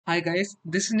Hi guys,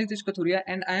 this is Nitish Kathuria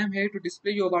and I am here to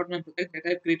display you about my project that I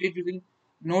have created using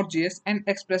Node.js and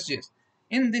Express.js.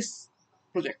 In this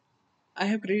project, I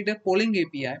have created a polling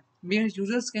API where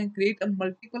users can create a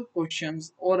multiple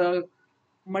questions or a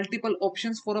multiple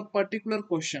options for a particular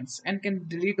questions and can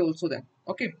delete also them.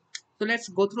 Okay, so let's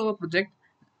go through our project.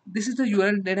 This is the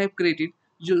URL that I have created,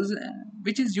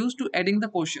 which is used to adding the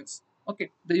questions.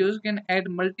 Okay, the user can add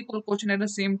multiple questions at the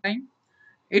same time.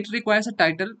 It requires a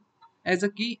title as a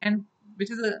key and which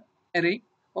is a array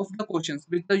of the questions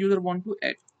which the user want to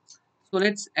add. So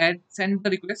let's send the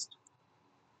request.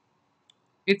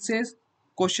 It says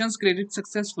questions created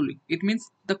successfully. It means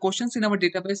the questions in our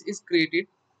database is created.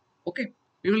 Okay,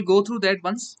 we will go through that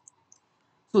once.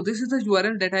 So this is the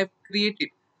URL that I have created.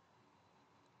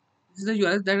 This is the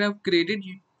URL that I have created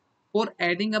for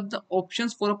adding up the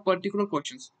options for a particular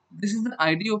questions. This is the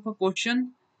ID of a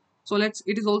question. So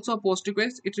it is also a post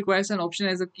request. It requires an option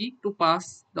as a key to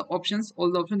pass the options,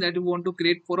 all the options that you want to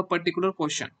create for a particular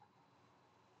question.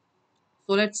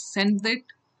 So let's send that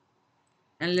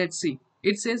and let's see.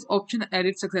 It says option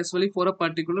added successfully for a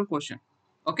particular question.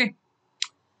 Okay.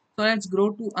 So let's go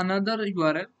to another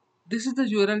URL. This is the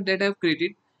URL that I have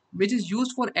created, which is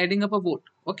used for adding up a vote.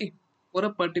 Okay, for a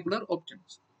particular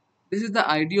options. This is the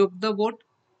ID of the vote,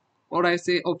 or I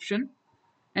say option,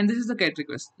 and this is the get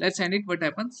request. Let's send it. What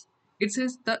happens? It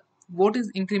says the vote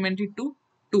is incremented to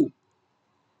 2,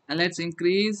 and let's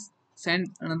increase. Send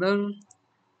another,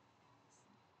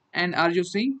 and are you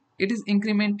seeing? It is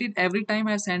incremented every time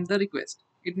I send the request.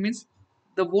 It means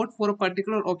the vote for a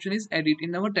particular option is added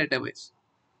in our database.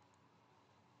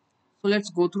 So let's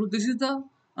go through. This is the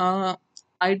uh,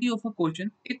 ID of a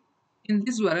question. It in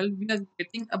this URL we are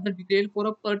getting up the detail for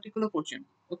a particular question.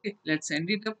 Okay, let's send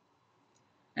it up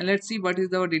and let's see what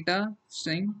is our data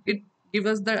saying. It gives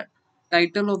us the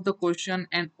title of the question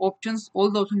and options, all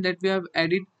the options that we have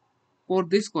added for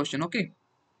this question. Okay,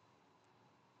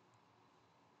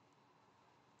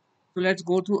 so let's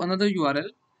go to another URL.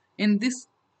 In this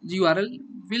URL,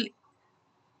 will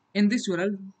in this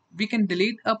URL we can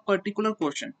delete a particular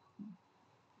question,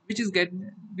 which is get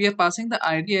we are passing the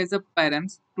ID as a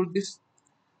params to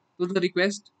the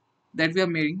request that we are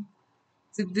making.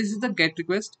 So this is the get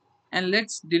request and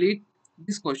let's delete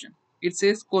this question. It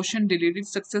says question deleted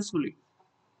successfully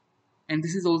and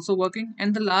this is also working.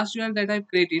 And the last URL that I've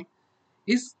created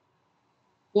is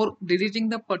for deleting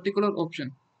the particular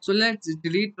option. So let's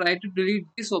try to delete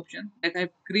this option that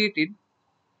I've created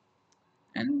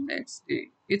and let's see.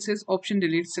 It says option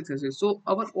delete successfully. So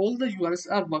our all the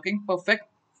URLs are working perfect.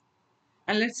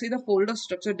 And let's see the folder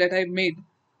structure that I made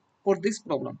for this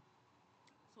problem.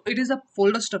 So it is a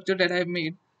folder structure that I have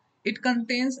made. It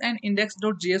contains an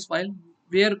index.js file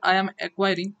where I am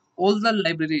acquiring all the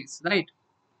libraries, right?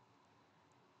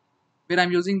 Where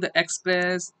I'm using the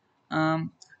Express,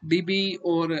 DB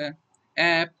or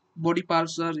app, body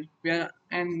parser, where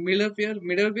and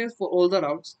middleware for all the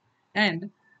routes. And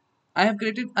I have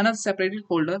created another separated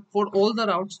folder for all the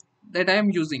routes that I am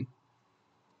using.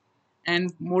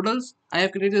 And models, I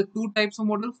have created two types of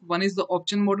models. One is the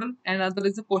option model and another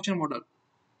is the question model.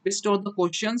 We store the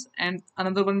questions and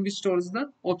another one which stores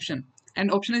the option,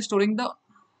 and option is storing the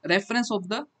reference of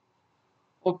the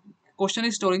op- question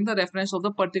is storing the reference of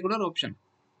the particular option.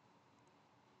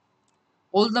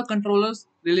 All the controllers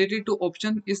related to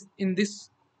option is in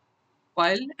this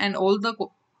file and all the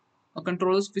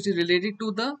controllers which is related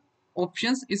to the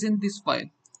options is in this file.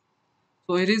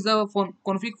 So here is the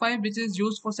config file which is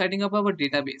used for setting up our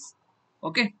database.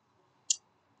 Okay,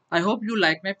 I hope you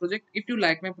like my project. If you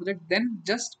like my project, then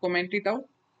just comment it out,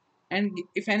 and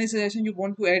if any suggestion you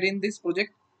want to add in this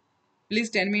project, please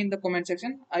tell me in the comment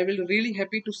section. I will really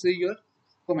happy to see your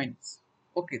comments.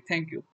 Okay, thank you.